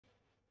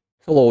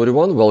Hello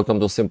everyone, welcome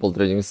to Simple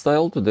Trading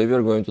Style. Today we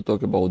are going to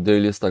talk about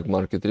daily stock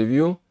market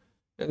review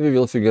and we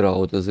will figure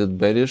out is it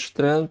bearish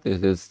trend,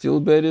 is it still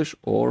bearish,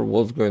 or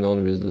what's going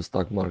on with the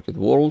stock market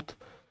world.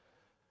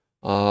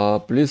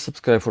 Please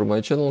subscribe for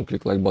my channel and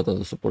click like button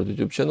to support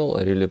YouTube channel.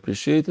 I really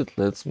appreciate it.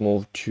 Let's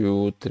move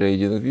to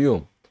Trading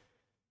View.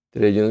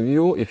 Trading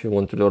View, if you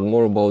want to learn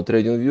more about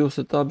Trading View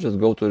setup, just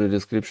go to the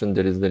description.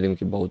 There is the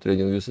link about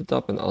Trading View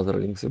setup and other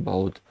links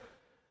about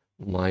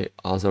my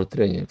other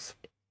trainings.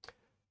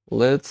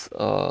 Let's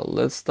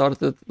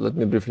start it. Let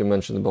me briefly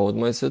mention about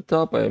my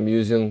setup. I'm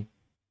using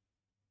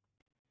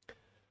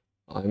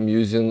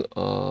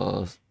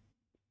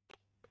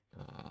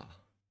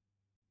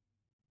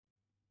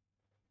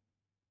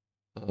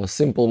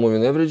simple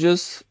moving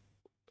averages.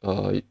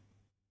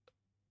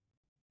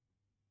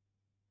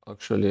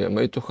 Actually,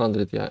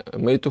 MA200, yeah,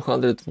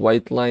 MA200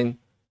 white line,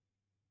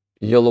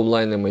 yellow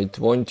line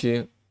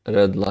MA20,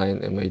 red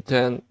line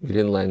MA10,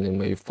 green line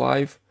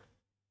MA5,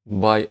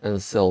 buy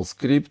and sell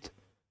script.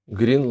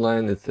 Green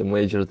line is a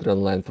major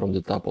trend line from the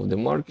top of the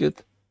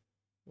market.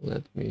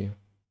 And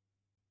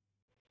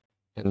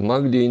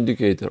MACD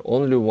indicator,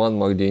 only one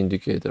MACD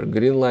indicator.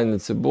 Green line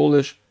it's a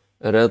bullish,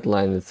 red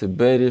line it's a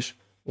bearish,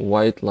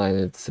 white line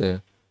it's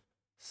a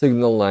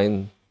signal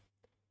line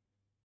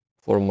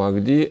for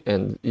MACD,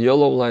 and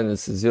yellow line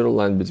is a zero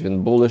line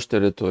between bullish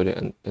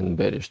territory and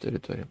bearish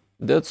territory.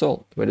 That's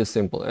all, very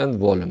simple. And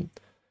volume.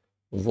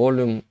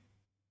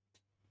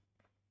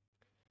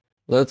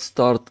 Let's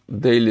start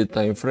daily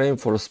time frame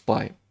for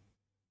SPY.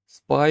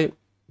 SPY,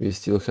 we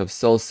still have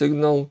sell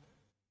signal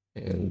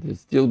and the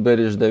still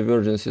bearish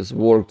divergences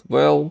worked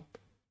well.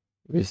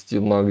 We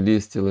still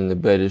MACD still in the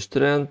bearish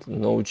trend,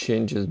 no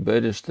changes,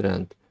 bearish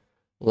trend.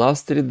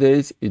 Last 3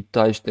 days it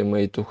touched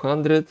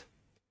MA200.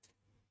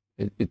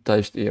 It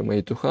touched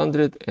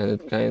MA200 and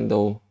it kind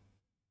of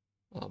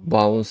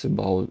bounced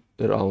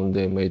around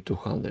the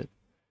MA200.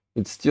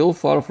 It's still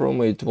far from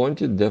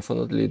MA20.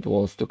 Definitely it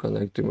wants to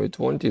connect to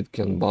MA20. It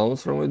can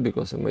bounce from it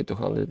because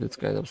MA200 is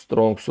kind of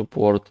strong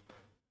support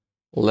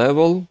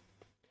level.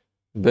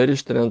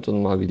 Bearish trend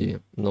on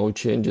MACD, no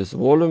changes.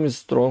 Volume is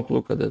strong.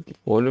 Look at that.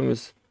 Volume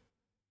is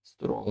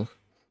strong.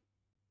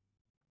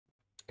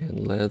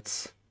 And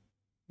let's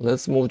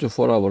move to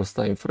 4 hours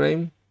time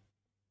frame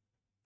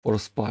for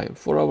SPY.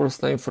 4 hours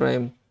time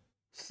frame,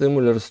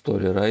 similar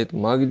story, right?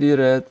 MACD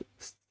red,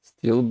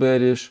 still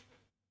bearish.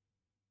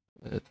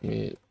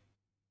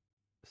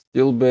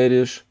 Still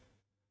bearish.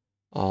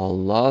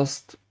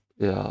 Last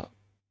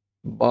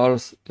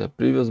bars,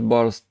 previous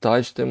bars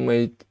touched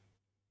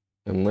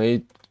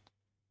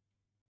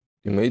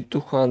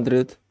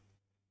MA200.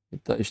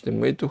 It touched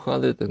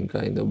MA200 and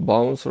kind of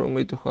bounced from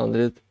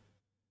MA200.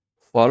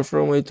 Far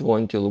from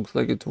MA20, looks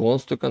like it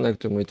wants to connect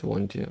to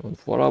MA20 on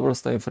 4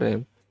 hours time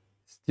frame.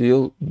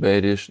 Still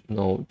bearish,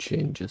 no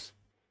changes.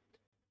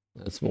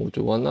 Let's move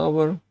to 1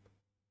 hour.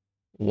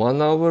 1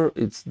 hour,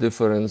 it's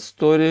different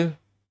story.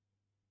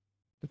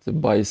 It's a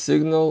buy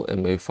signal.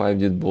 MA5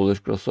 did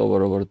bullish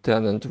crossover over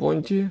 10 and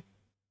 20.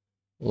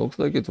 Looks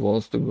like it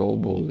wants to go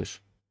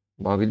bullish.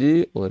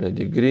 MACD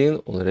already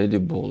green, already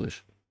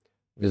bullish.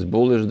 With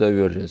bullish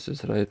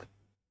divergences, right?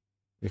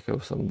 We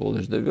have some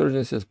bullish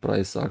divergences.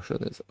 Price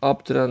action is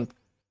uptrend.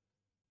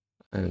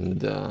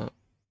 And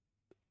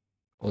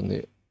on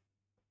the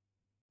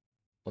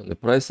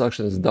price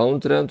action is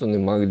downtrend. On the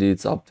MACD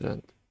it's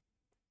uptrend.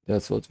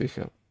 That's what we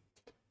have.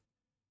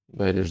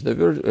 Bullish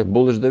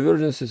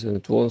divergences, and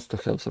it wants to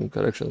have some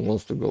correction,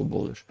 wants to go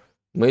bullish.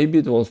 Maybe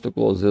it wants to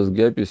close this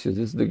gap. You see,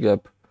 this is the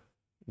gap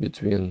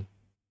between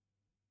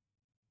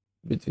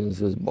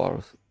these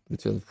bars,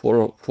 between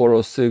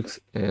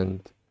 406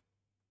 and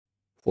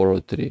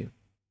 403.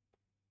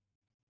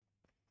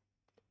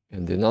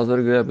 And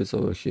another gap is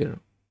over here,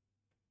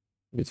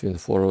 between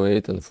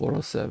 408 and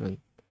 407.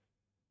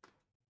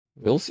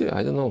 We'll see,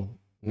 I don't know.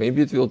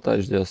 Maybe it will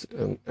touch this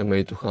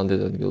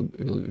MA200 and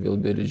will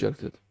be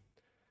rejected.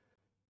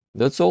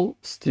 That's all.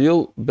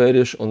 Still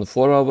bearish on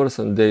 4 hours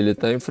and daily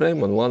time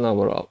frame, and 1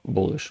 hour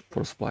bullish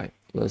for SPY.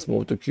 Let's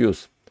move to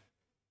Qs.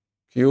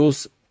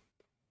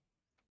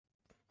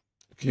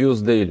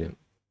 Qs daily.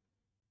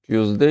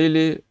 Qs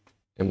daily,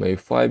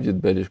 MA5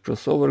 did bearish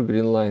crossover,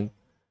 green line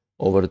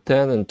over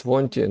 10 and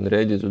 20 and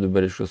ready to do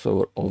bearish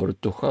crossover over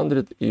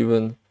 200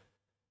 even.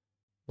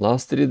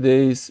 Last 3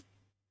 days,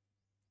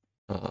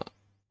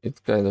 it's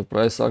kind of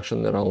price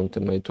action around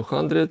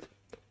MA200.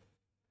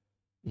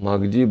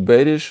 MACD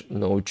bearish,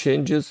 no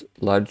changes,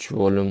 large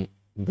volume,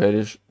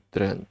 bearish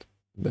trend.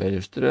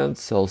 Bearish trend,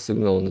 sell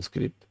signal on the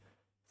script.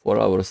 4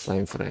 hours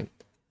time frame.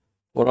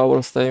 4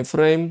 hours time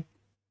frame.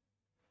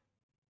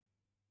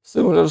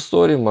 Similar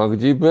story,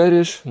 MACD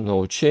bearish,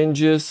 no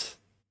changes.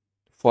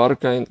 Far,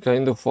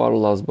 kind of far,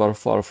 last bar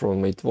far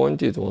from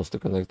MA20. It wants to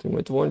connect to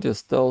MA20.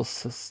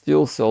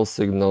 Still sell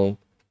signal.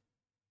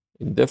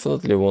 It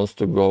definitely wants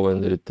to go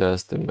and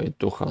retest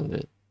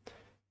MA200.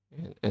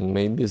 And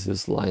maybe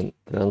this line,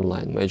 trend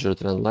line, major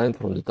trend line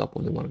from the top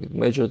of the market.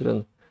 Major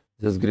trend,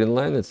 this green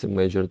line, it's a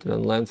major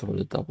trend line from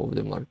the top of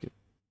the market.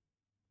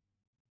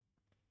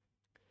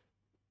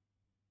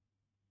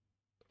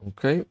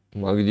 Okay,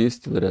 MACD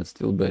still red,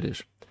 still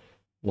bearish.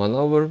 1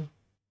 hour.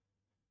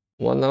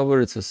 1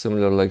 hour, it's a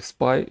similar like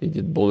SPY. It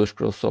did bullish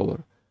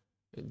crossover.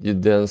 It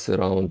did dance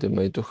around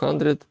MA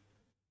 200,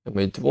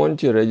 MA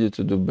 20, ready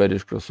to do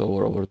bearish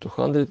crossover over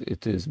 200.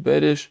 It is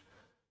bearish.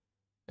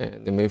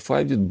 And MA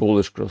 5 did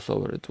bullish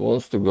crossover. It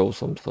wants to go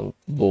some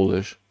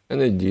bullish,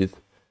 and it did.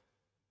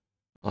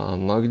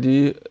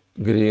 MACD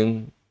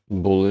green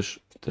bullish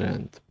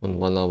trend on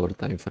 1 hour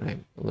time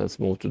frame. Let's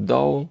move to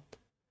Dow.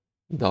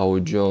 Dow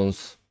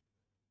Jones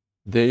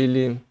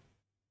daily.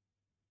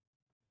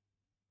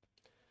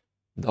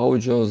 Dow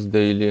Jones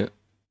daily.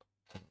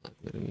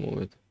 Let me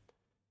remove it.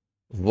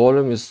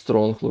 Volume is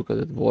strong. Look at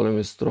it. Volume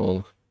is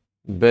strong.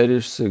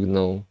 Bearish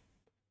signal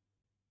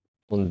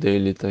on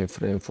daily time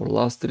frame for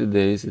last 3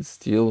 days. It's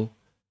still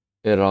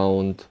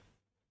around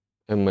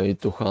MA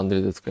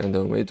 200. It's kind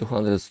of MA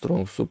 200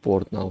 strong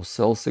support now.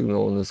 Sell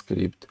signal on the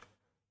script.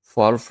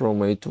 Far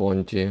from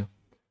 820.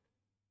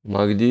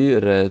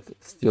 MACD red,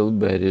 still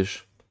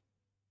bearish.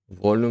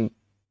 Volume,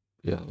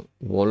 yeah,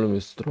 volume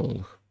is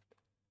strong.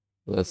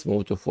 Let's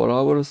move to 4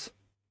 hours.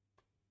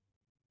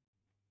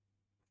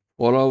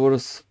 4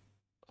 hours,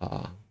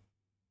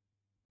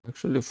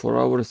 actually 4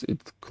 hours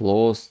it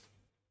closed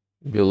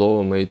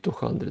below MA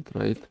 200,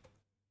 right?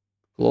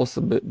 Close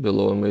a bit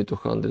below MA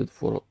 200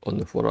 for on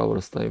the 4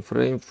 hours time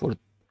frame for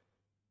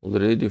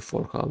already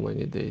for how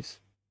many days?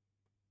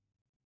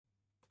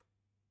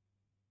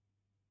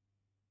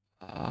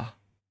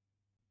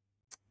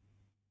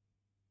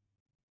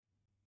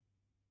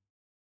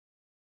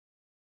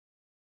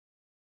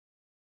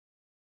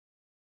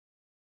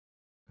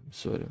 I'm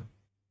sorry.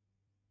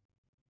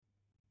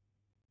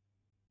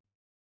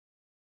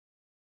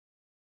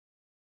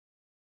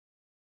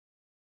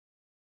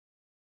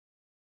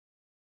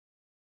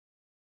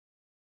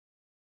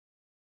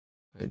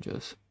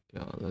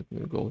 Let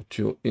me go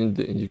to in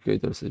the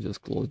indicators. I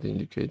just closed the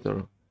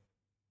indicator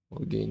or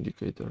the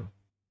indicator.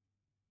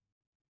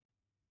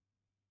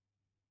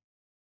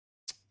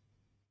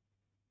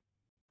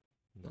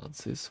 Not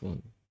this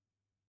one.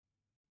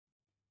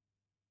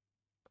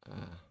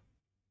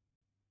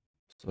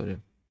 Sorry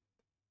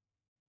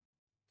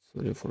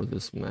for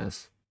this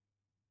mess.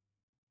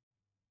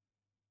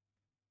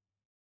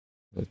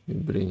 Let me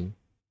bring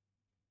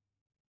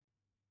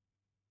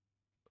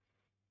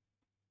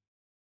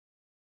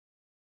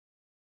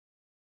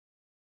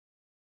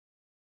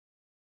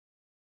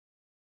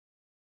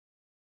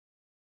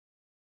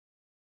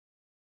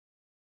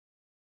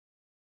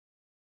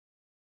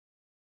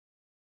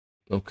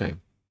okay,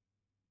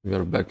 we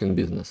are back in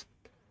business.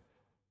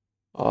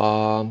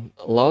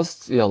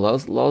 Last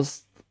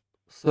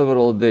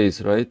several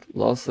days, right?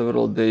 Last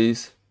several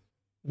days,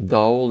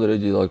 Dow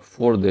already like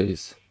 4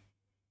 days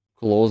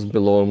closed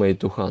below MA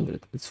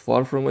 200. It's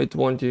far from MA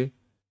 20,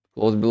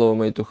 closed below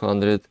MA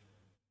 200.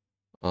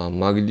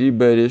 MACD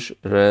bearish,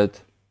 red,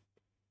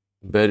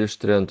 bearish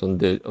trend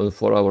on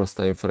 4 hours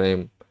time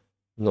frame,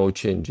 no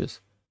changes.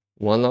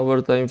 1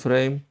 hour time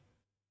frame,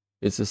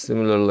 it's a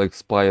similar like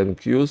SPY and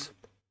Qs.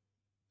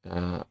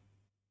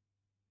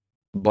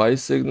 Buy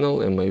signal,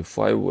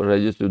 MA5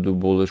 ready to do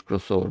bullish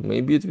crossover.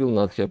 Maybe it will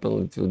not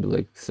happen, it will be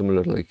like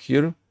similar like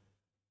here,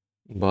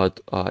 but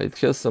it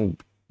has some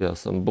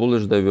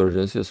bullish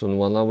divergences on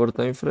 1 hour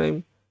time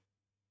frame.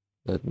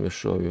 Let me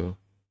show you.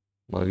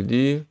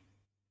 MACD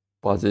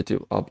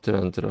positive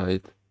uptrend,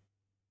 right?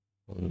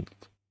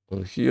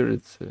 On here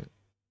it's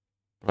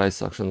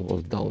price action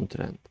was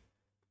downtrend.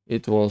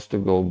 It wants to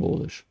go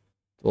bullish.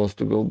 It wants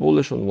to go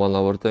bullish on 1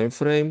 hour time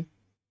frame.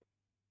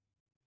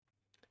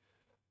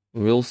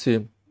 We'll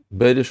see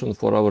bearish on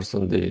 4 hours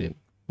on daily.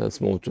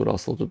 Let's move to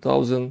Russell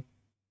 2000.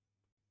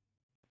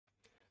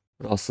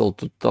 Russell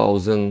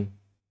 2000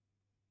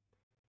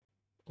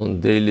 on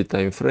daily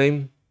time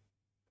frame.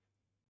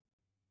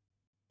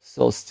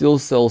 So still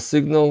sell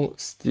signal,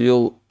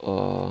 still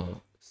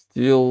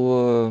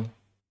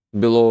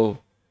below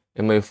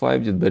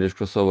MA5 did bearish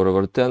crossover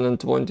over 10 and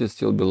 20,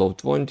 still below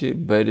 20,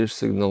 bearish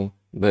signal,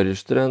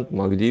 bearish trend,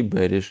 MACD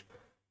bearish,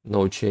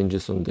 no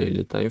changes on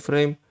daily time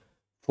frame.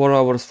 4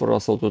 hours for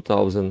Russell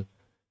 2000,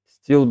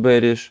 still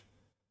bearish,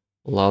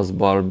 last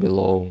bar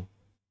below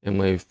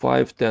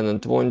MA5, 10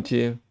 and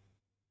 20,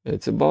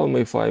 it's above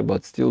MA5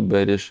 but still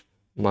bearish,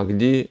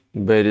 MACD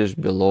bearish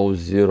below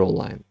zero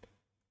line.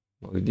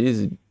 MACD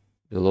is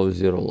below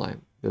zero line.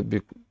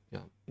 The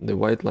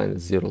white line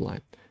is zero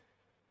line.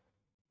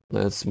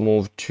 Let's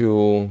move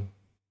to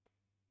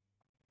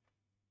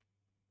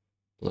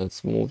 1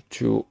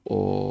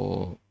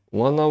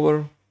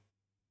 hour.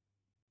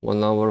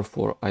 1 hour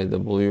for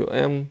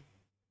IWM.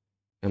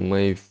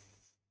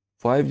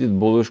 MA5 did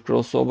bullish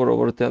crossover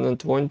over 10 and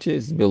 20.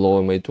 It's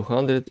below MA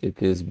 200.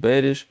 It is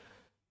bearish,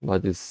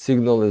 but its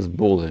signal is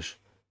bullish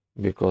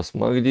because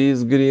MACD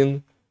is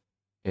green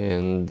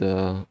and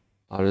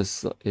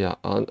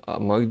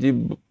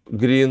MACD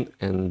green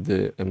and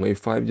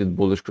MA5 did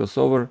bullish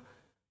crossover.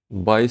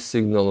 Buy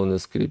signal on the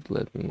script.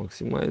 Let me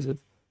maximize it.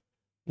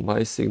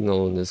 Buy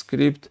signal on the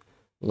script.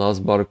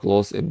 Last bar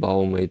close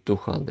above MA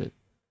 200.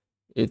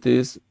 It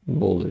is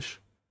bullish.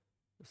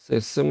 say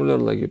similar,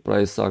 like a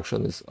price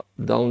action is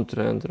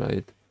downtrend,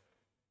 right?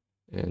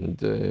 And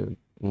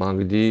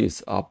MACD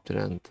is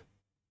uptrend.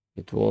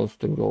 It wants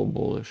to go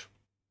bullish.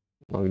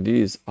 MACD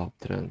is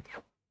uptrend.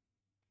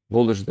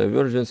 Bullish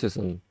divergences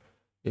and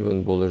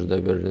even bullish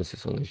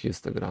divergences on a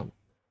histogram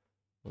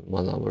on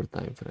 1 hour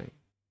time frame.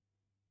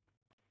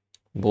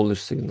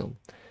 Bullish signal.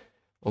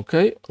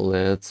 Okay,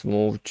 let's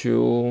move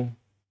to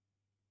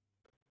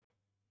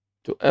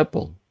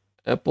Apple.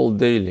 Apple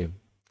daily.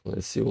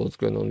 Let's see what's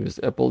going on with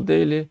Apple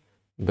daily.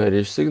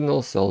 Bearish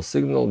signal, sell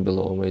signal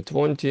below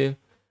MA20.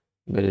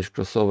 Bearish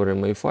crossover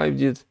MA5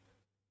 did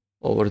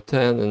over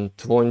 10 and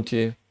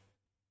 20.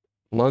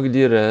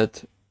 MACD red.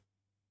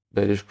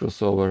 Bearish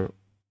crossover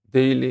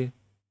daily.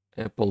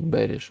 Apple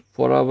bearish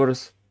 4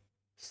 hours.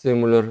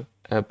 Similar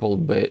Apple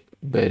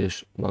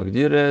bearish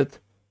MACD red.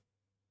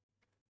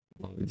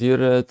 MACD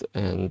red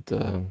and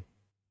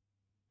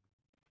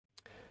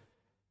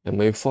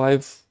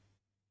MA5.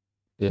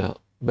 Yeah,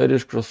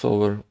 bearish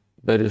crossover,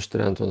 bearish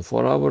trend on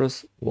 4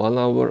 hours, 1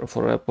 hour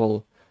for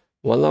Apple.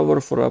 1 hour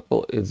for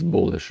Apple, it's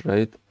bullish,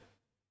 right?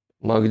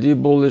 MACD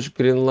bullish,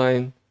 green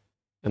line,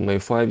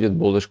 MA5 did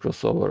bullish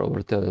crossover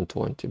over 10 and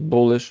 20.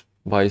 Bullish,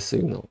 buy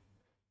signal.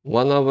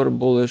 1 hour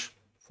bullish,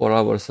 4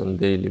 hours and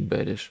daily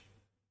bearish.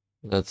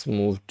 Let's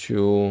move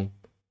to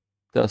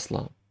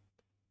Tesla.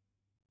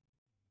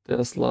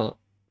 Tesla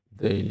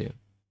daily.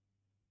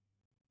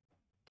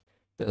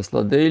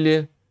 Tesla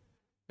daily.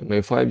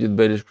 MA5 did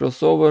bearish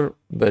crossover,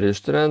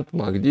 bearish trend,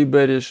 MACD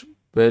bearish,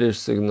 bearish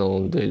signal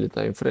on daily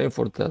time frame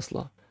for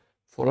Tesla.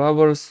 4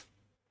 hours,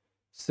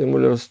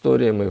 similar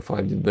story,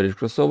 MA5 did bearish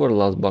crossover,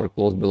 last bar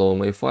closed below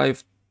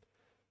MA5,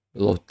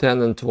 below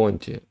 10 and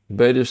 20.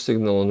 Bearish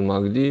signal on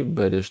MACD,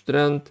 bearish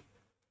trend.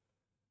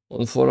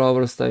 On 4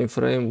 hours time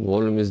frame,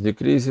 volume is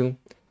decreasing.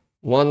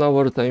 1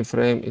 hour time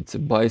frame, it's a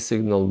buy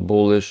signal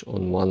bullish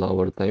on 1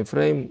 hour time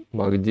frame,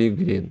 MACD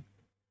green.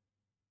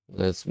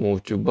 Let's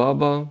move to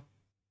BABA.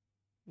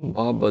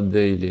 BABA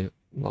daily,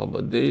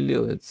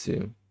 let's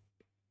see.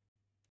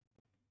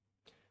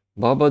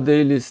 BABA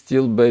daily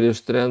still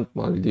bearish trend,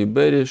 MACD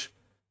bearish,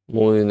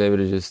 moving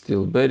average is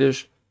still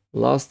bearish.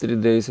 Last 3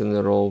 days in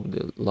a row,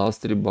 the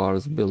last 3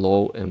 bars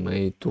below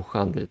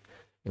MA200.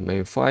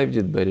 MA5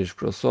 did bearish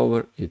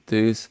crossover, it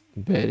is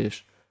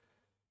bearish.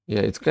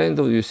 Yeah, it's kind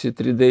of, you see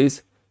 3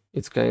 days,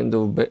 it's kind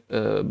of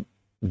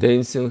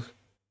dancing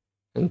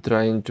and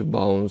trying to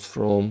bounce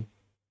from,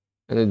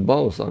 and it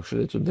bounced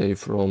actually today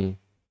from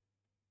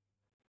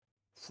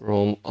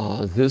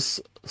this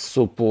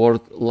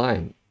support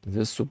line.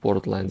 This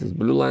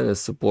blue line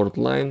is support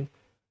line.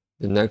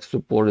 The next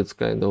support is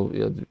kind of,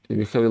 yeah,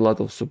 we have a lot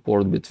of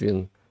support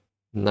between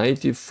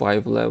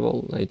 95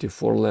 level,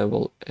 94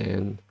 level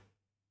and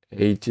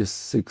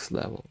 86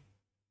 level.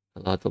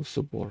 A lot of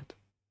support.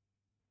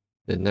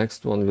 The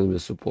next one will be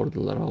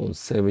supported around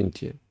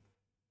 70,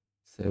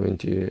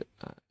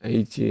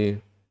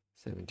 80,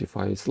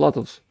 75. It's a lot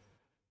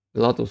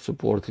of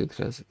support it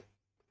has it.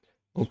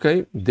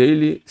 Okay,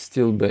 daily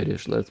still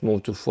bearish. Let's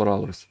move to 4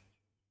 hours.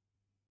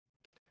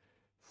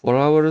 4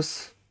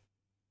 hours,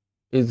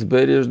 it's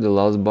bearish. The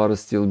last bar is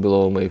still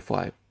below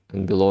MA5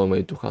 and below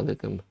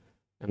MA200.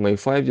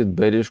 MA5 did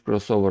bearish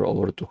crossover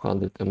over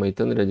 200.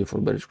 MA10 ready for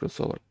bearish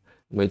crossover.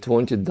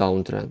 MA20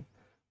 downtrend.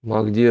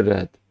 MACD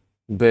red.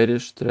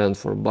 Bearish trend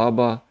for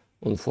BABA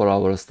on 4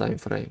 hours time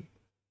frame.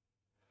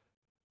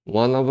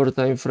 1 hour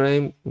time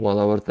frame,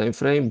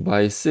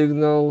 buy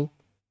signal.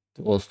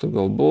 It wants to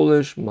go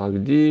bullish.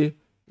 MACD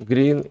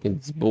green,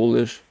 it's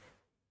bullish.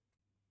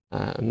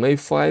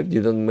 MA5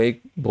 didn't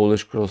make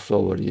bullish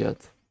crossover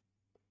yet.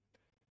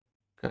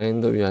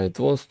 Kind of, yeah, it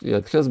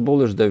has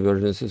bullish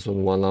divergences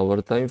on 1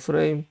 hour time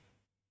frame,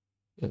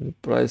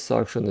 and price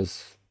action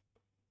is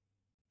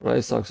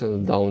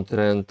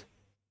downtrend.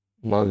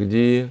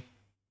 MACD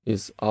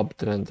is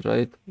uptrend,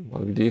 right?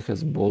 MACD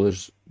has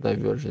bullish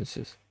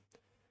divergences.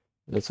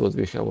 That's what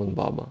we have on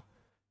BABA.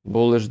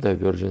 Bullish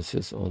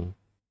divergences on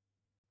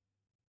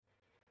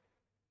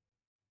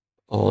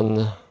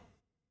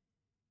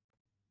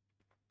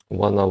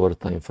 1 hour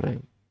time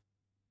frame.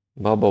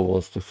 BABA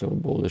wants to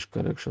have bullish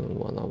correction on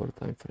 1 hour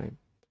time frame.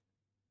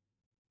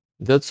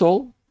 That's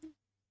all.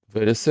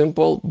 Very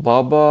simple.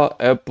 BABA,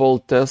 Apple,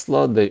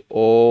 Tesla, they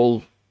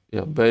all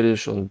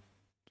bearish on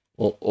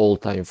all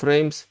time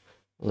frames.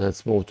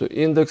 Let's move to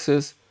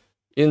indexes.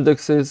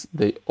 Indexes,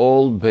 they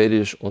all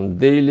bearish on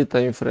daily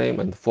time frame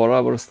and 4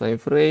 hours time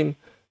frame.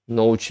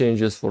 No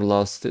changes for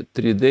last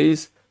 3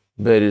 days.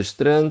 Bearish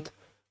trend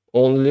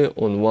only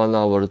on 1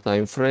 hour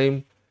time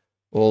frame.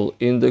 All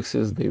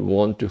indexes, they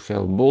want to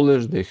have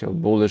bullish. They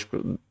have bullish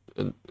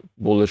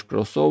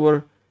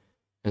crossover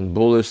and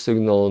bullish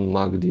signal on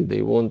MACD.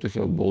 They want to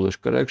have bullish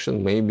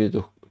correction, maybe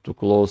to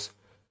close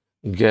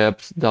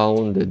gaps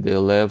down that they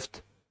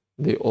left.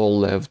 They all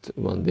left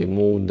when they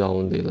moved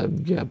down. They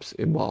left gaps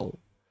above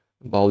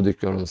the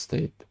current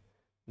state.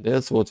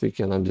 That's what we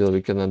can observe.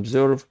 We can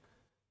observe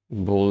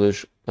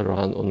bullish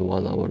run on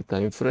 1 hour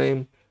time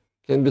frame.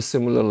 Can be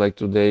similar like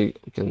today.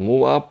 Can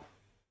move up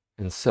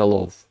and sell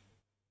off.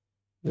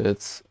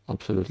 That's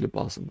absolutely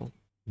possible.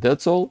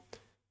 That's all.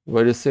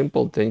 Very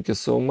simple. Thank you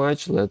so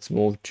much. Let's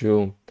move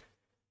to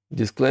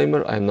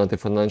disclaimer. I'm not a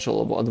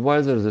financial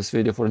advisor. This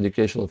video for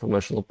educational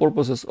informational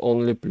purposes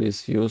only.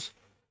 Please use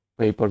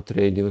paper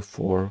trading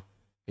for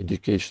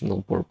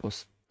educational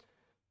purpose.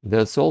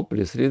 That's all.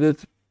 Please read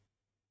it.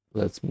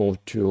 Let's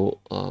move to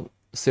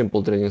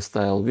simple trading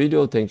style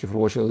video. Thank you for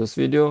watching this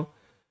video.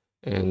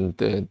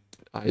 And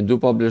I do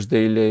publish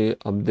daily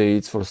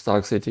updates for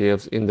stocks,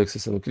 ETFs,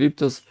 indexes, and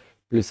cryptos.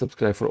 Please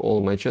subscribe for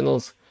all my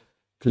channels.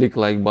 Click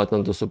like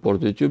button to support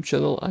YouTube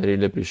channel. I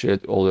really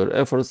appreciate all your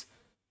efforts.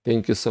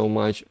 Thank you so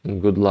much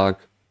and good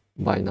luck.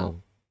 Bye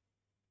now.